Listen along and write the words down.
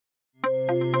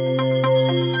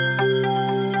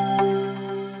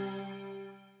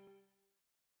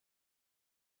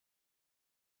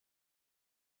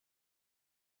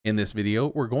In this video,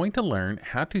 we're going to learn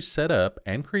how to set up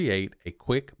and create a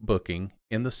quick booking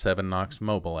in the 7Knox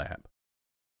mobile app.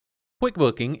 Quick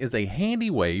booking is a handy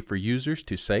way for users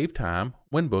to save time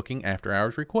when booking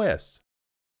after-hours requests.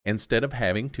 Instead of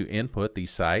having to input the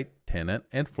site, tenant,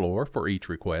 and floor for each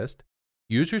request,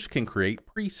 users can create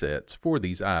presets for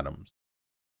these items.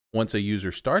 Once a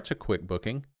user starts a quick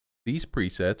booking, these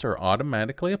presets are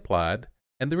automatically applied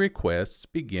and the requests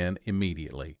begin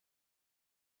immediately.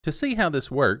 To see how this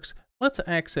works, let's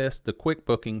access the Quick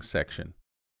Booking section.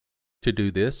 To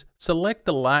do this, select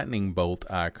the lightning bolt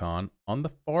icon on the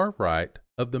far right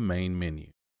of the main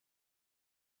menu.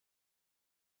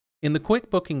 In the Quick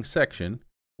Booking section,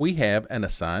 we have an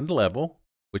assigned level,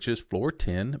 which is floor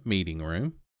 10 meeting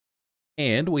room,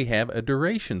 and we have a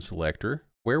duration selector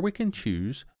where we can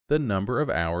choose the number of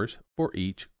hours for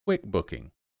each quick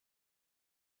booking.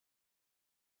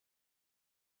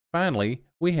 Finally,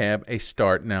 we have a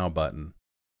Start Now button.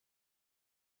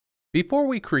 Before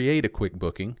we create a quick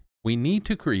booking, we need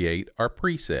to create our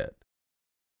preset.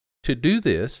 To do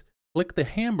this, click the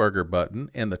hamburger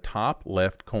button in the top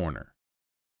left corner.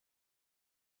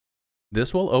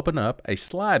 This will open up a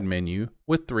slide menu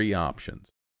with three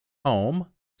options: Home,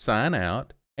 Sign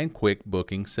Out, and Quick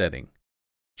Booking Setting.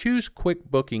 Choose Quick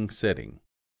Booking Setting.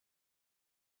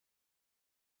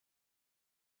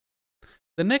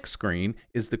 The next screen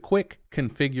is the Quick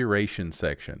Configuration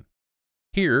section.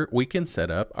 Here we can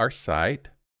set up our site,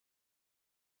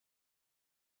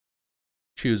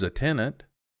 choose a tenant,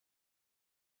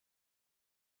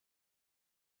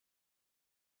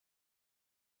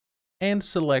 and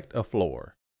select a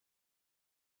floor.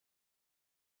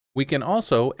 We can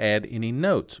also add any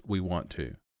notes we want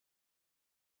to.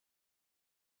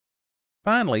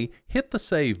 Finally, hit the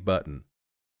Save button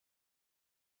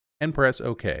and press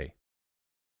OK.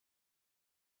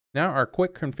 Now our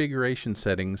quick configuration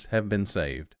settings have been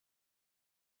saved.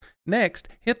 Next,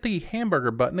 hit the hamburger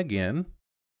button again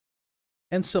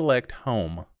and select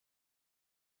Home.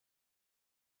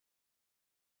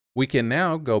 We can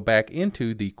now go back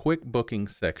into the Quick Booking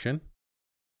section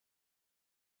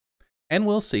and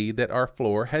we'll see that our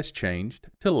floor has changed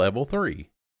to level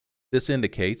 3. This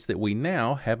indicates that we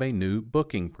now have a new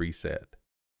booking preset.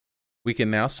 We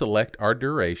can now select our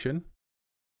duration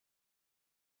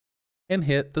and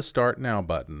hit the Start Now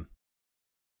button.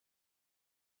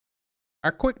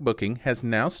 Our quick booking has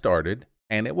now started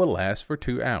and it will last for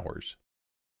 2 hours.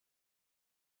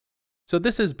 So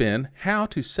this has been how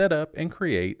to set up and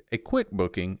create a quick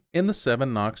booking in the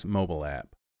 7Knox mobile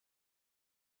app.